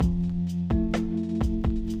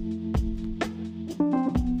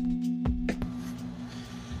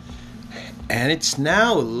And it's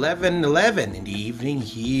now 11:11 in the evening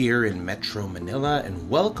here in Metro Manila, and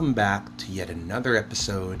welcome back to yet another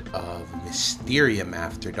episode of Mysterium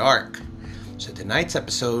After Dark. So tonight's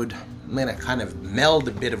episode, I'm going to kind of meld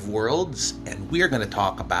a bit of worlds, and we're going to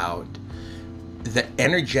talk about the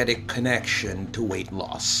energetic connection to weight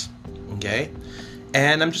loss. Okay?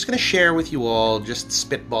 And I'm just going to share with you all, just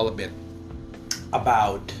spitball a bit,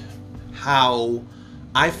 about how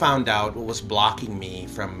I found out what was blocking me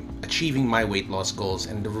from achieving my weight loss goals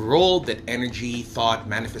and the role that energy, thought,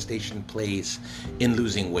 manifestation plays in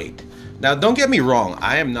losing weight. Now, don't get me wrong,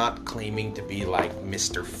 I am not claiming to be like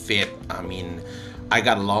Mr. Fit. I mean, I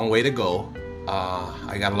got a long way to go.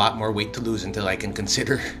 I got a lot more weight to lose until I can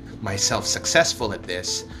consider myself successful at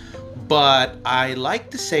this. But I like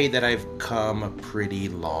to say that I've come a pretty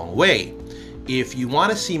long way. If you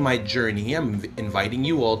want to see my journey, I'm inviting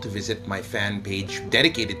you all to visit my fan page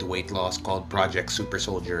dedicated to weight loss called Project Super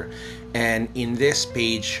Soldier. And in this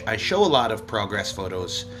page, I show a lot of progress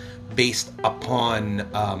photos based upon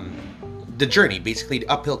the journey, basically the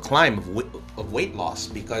uphill climb of weight loss.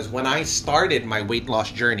 Because when I started my weight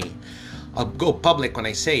loss journey, I'll go public when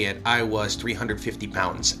I say it, I was 350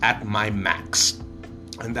 pounds at my max.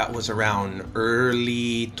 And that was around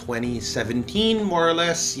early 2017, more or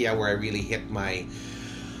less. Yeah, where I really hit my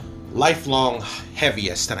lifelong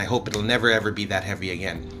heaviest. And I hope it'll never, ever be that heavy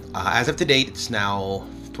again. As of today, it's now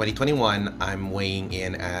 2021. I'm weighing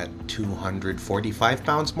in at 245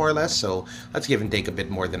 pounds, more or less. So let's give and take a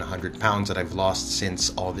bit more than 100 pounds that I've lost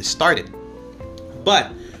since all this started.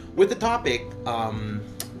 But with the topic,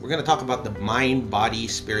 we're going to talk about the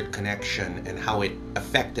mind-body-spirit connection and how it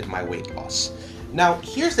affected my weight loss. Now,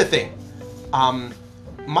 here's the thing.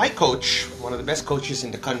 My coach, one of the best coaches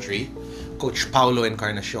in the country, Coach Paulo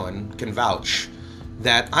Encarnacion, can vouch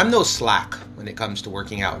that I'm no slack when it comes to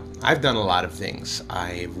working out. I've done a lot of things.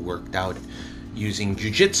 I've worked out using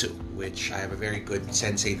jiu-jitsu, which I have a very good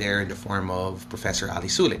sensei there in the form of Professor Ali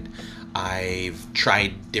Sulit. I've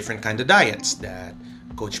tried different kinds of diets that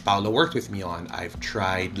Coach Paulo worked with me on. I've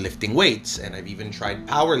tried lifting weights, and I've even tried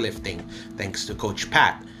powerlifting thanks to Coach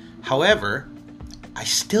Pat. However, I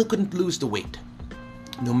still couldn't lose the weight,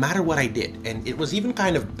 no matter what I did. And it was even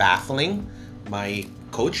kind of baffling my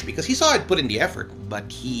coach because he saw I'd put in the effort, but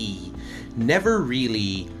he never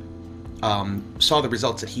really saw the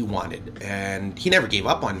results that he wanted. And he never gave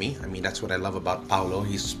up on me. I mean, that's what I love about Paulo.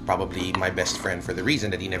 He's probably my best friend for the reason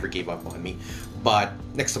that he never gave up on me. But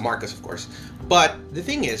next to Marcus, of course. But the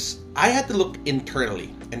thing is, I had to look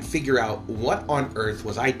internally and figure out what on earth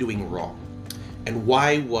was I doing wrong. And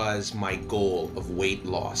why was my goal of weight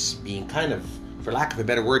loss being kind of, for lack of a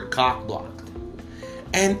better word, cock-blocked?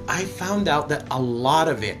 And I found out that a lot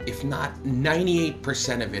of it, if not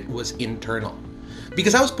 98% of it, was internal.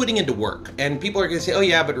 Because I was putting into work. And people are going to say, oh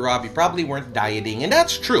yeah, but Rob, you probably weren't dieting. And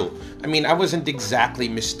that's true. I mean, I wasn't exactly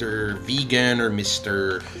Mr. Vegan or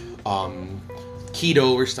Mr.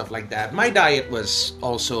 Keto or stuff like that. My diet was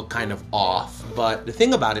also kind of off. But the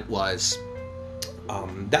thing about it was,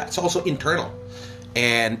 that's also internal.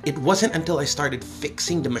 And it wasn't until I started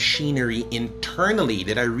fixing the machinery internally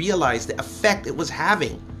that I realized the effect it was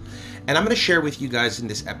having. And I'm going to share with you guys in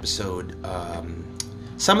this episode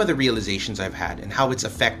some of the realizations I've had and how it's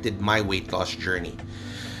affected my weight loss journey.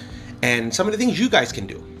 And some of the things you guys can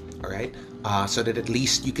do, all right? So that at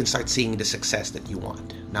least you can start seeing the success that you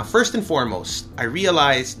want. Now, first and foremost, I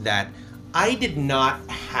realized that I did not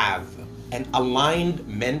have an aligned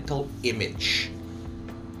mental image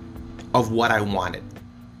of what I wanted,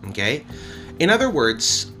 okay? In other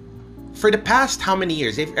words, for the past how many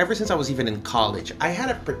years, ever since I was even in college, I had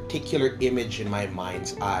a particular image in my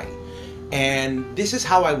mind's eye. And this is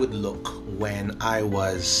how I would look when I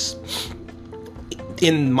was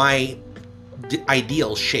in my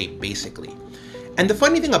ideal shape, basically. And the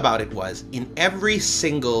funny thing about it was, in every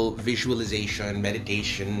single visualization,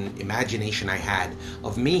 meditation, imagination I had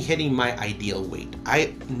of me hitting my ideal weight,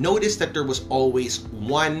 I noticed that there was always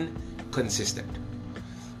one consistent.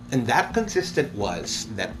 And that consistent was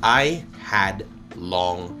that I had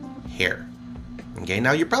long hair. Okay,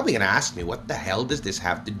 now you're probably going to ask me, what the hell does this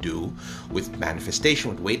have to do with manifestation,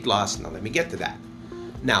 with weight loss? Now let me get to that.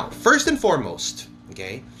 Now, first and foremost,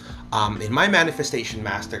 okay, in my manifestation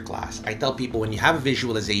masterclass, I tell people when you have a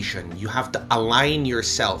visualization, you have to align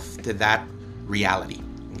yourself to that reality,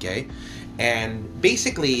 okay? And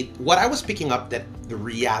basically, what I was picking up, that the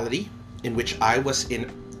reality in which I was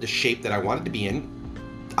in the shape that I wanted to be in,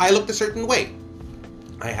 I looked a certain way.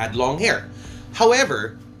 I had long hair.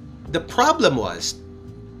 However, the problem was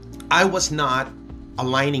I was not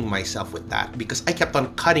aligning myself with that because I kept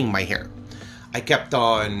on cutting my hair. I kept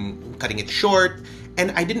on cutting it short,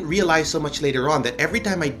 And I didn't realize so much later on that every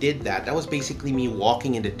time I did that, that was basically me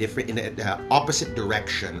walking in the opposite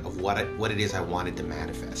direction of what it is I wanted to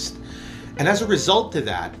manifest. And as a result to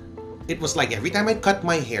that, it was like every time I cut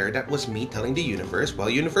my hair, that was me telling the universe, well,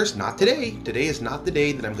 universe, not today. Today is not the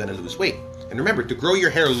day that I'm going to lose weight. And remember, to grow your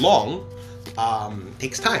hair long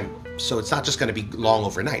takes time. So it's not just going to be long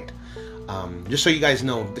overnight. Just so you guys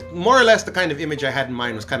know, more or less the kind of image I had in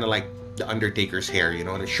mind was kind of like the Undertaker's hair, you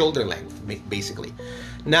know, and a shoulder length, basically.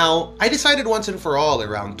 Now, I decided once and for all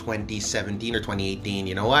around 2017 or 2018,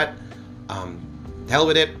 you know what? Hell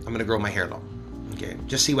with it, I'm going to grow my hair long. Okay,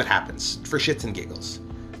 just see what happens, for shits and giggles.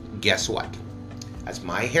 Guess what? As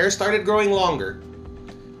my hair started growing longer,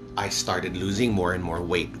 I started losing more and more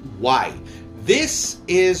weight. Why? This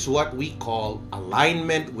is what we call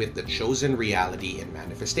alignment with the chosen reality and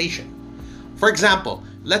manifestation. For example,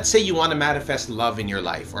 let's say you want to manifest love in your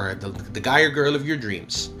life, or the guy or girl of your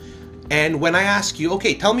dreams. And when I ask you,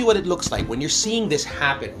 okay, tell me what it looks like when you're seeing this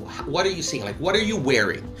happen. What are you seeing? Like, what are you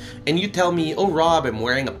wearing? And you tell me, oh, Rob, I'm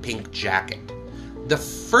wearing a pink jacket. The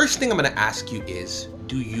first thing I'm going to ask you is,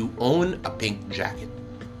 do you own a pink jacket?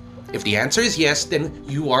 If the answer is yes, then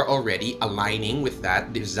you are already aligning with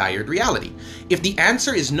that desired reality. If the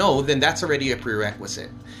answer is no, then that's already a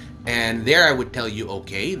prerequisite. And there I would tell you,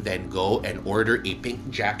 okay, then go and order a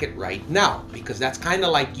pink jacket right now. Because that's kind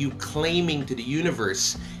of like you claiming to the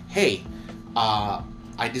universe, hey,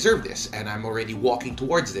 I deserve this, and I'm already walking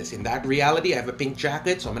towards this. In that reality, I have a pink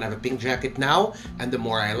jacket, so I'm going to have a pink jacket now, and the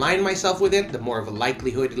more I align myself with it, the more of a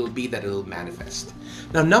likelihood it'll be that it'll manifest.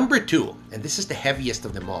 Now, number 2, and this is the heaviest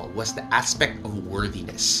of them all, was the aspect of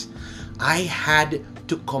worthiness. I had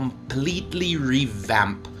to completely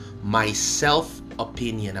revamp my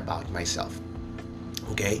self-opinion about myself.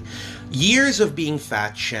 Okay? Years of being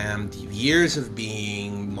fat shamed, years of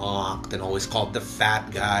being mocked and always called the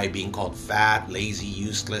fat guy, being called fat, lazy,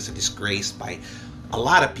 useless, a disgrace by a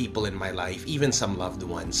lot of people in my life, even some loved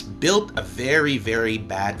ones, built a very, very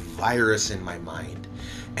bad virus in my mind.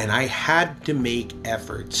 And I had to make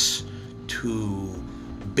efforts to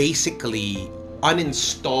basically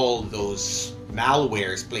uninstall those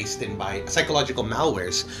psychological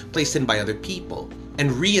malwares placed in by other people, and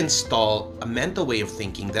reinstall a mental way of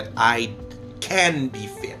thinking that I can be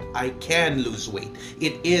fit, I can lose weight.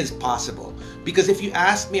 It is possible. Because if you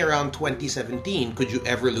asked me around 2017, could you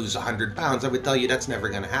ever lose 100 pounds, I would tell you that's never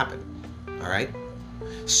going to happen. All right?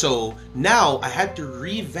 So now I had to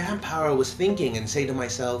revamp how I was thinking and say to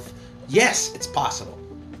myself, yes, it's possible.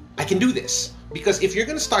 I can do this. Because if you're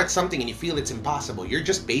going to start something and you feel it's impossible, you're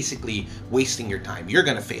just basically wasting your time. You're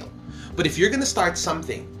going to fail. But if you're going to start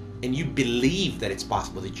something and you believe that it's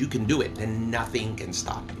possible, that you can do it, then nothing can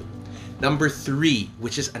stop you. Number 3,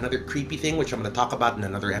 which is another creepy thing, which I'm going to talk about in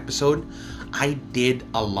another episode, I did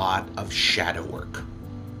a lot of shadow work.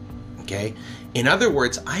 Okay? In other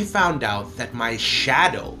words, I found out that my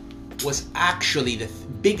shadow was actually the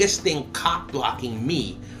biggest thing cock-blocking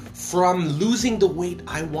me from losing the weight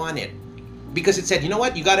I wanted. Because it said, you know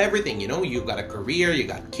what, you got everything, you know, you got a career, you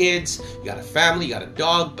got kids, you got a family, you got a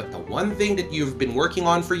dog, but the one thing that you've been working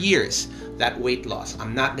on for years, that weight loss,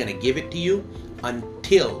 I'm not going to give it to you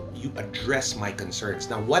until you address my concerns.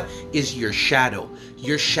 Now, what is your shadow?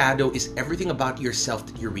 Your shadow is everything about yourself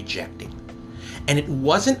that you're rejecting. And it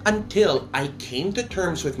wasn't until I came to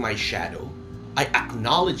terms with my shadow, I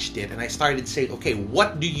acknowledged it, and I started saying, okay,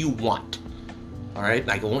 what do you want? All right,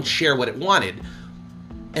 I won't share what it wanted.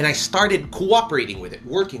 And I started cooperating with it,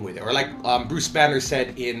 working with it. Or like Bruce Banner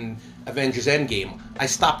said in Avengers Endgame, I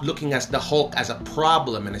stopped looking at the Hulk as a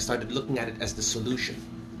problem and I started looking at it as the solution.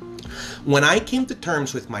 When I came to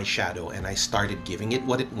terms with my shadow and I started giving it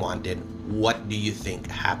what it wanted, what do you think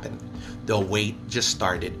happened? The weight just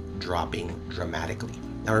started dropping dramatically.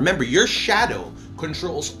 Now remember, your shadow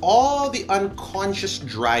controls all the unconscious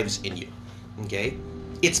drives in you. Okay?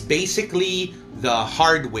 It's basically the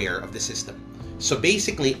hardware of the system. So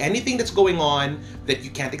basically, anything that's going on that you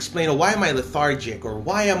can't explain, or why am I lethargic, or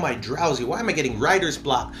why am I drowsy, why am I getting writer's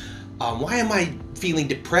block, why am I feeling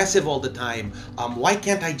depressive all the time, why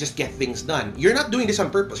can't I just get things done? You're not doing this on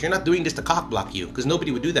purpose. You're not doing this to cock block you, because nobody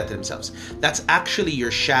would do that to themselves. That's actually your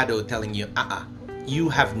shadow telling you, you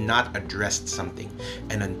have not addressed something.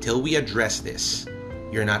 And until we address this,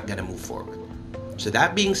 you're not going to move forward. So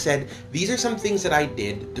that being said, these are some things that I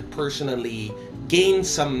did to personally gain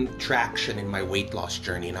some traction in my weight loss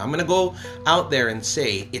journey. Now I'm going to go out there and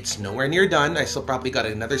say it's nowhere near done. I still probably got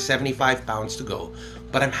another 75 pounds to go.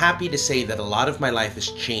 But I'm happy to say that a lot of my life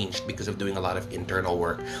has changed because of doing a lot of internal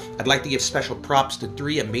work. I'd like to give special props to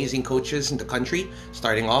 3 amazing coaches in the country,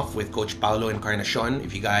 starting off with Coach Paolo Encarnacion.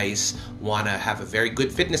 If you guys want to have a very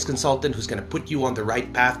good fitness consultant who's going to put you on the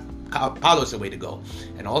right path, Paolo's the way to go.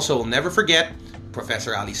 And also, we'll never forget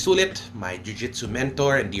Professor Ali Sulit, my jiu-jitsu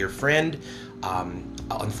mentor and dear friend.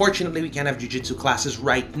 Unfortunately, we can't have jiu-jitsu classes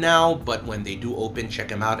right now, but when they do open, check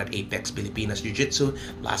him out at Apex Pilipinas Jiu-Jitsu.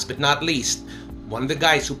 Last but not least, one of the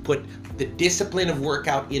guys who put the discipline of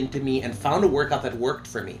workout into me and found a workout that worked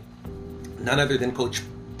for me. None other than Coach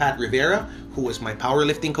Pat Rivera, who was my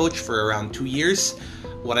powerlifting coach for around 2 years.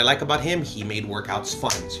 What I like about him, he made workouts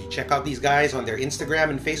fun. So you check out these guys on their Instagram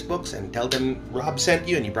and Facebooks and tell them Rob sent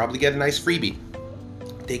you, and you probably get a nice freebie.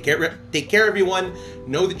 Take care, everyone.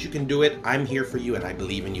 Know that you can do it. I'm here for you, and I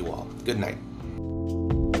believe in you all. Good night.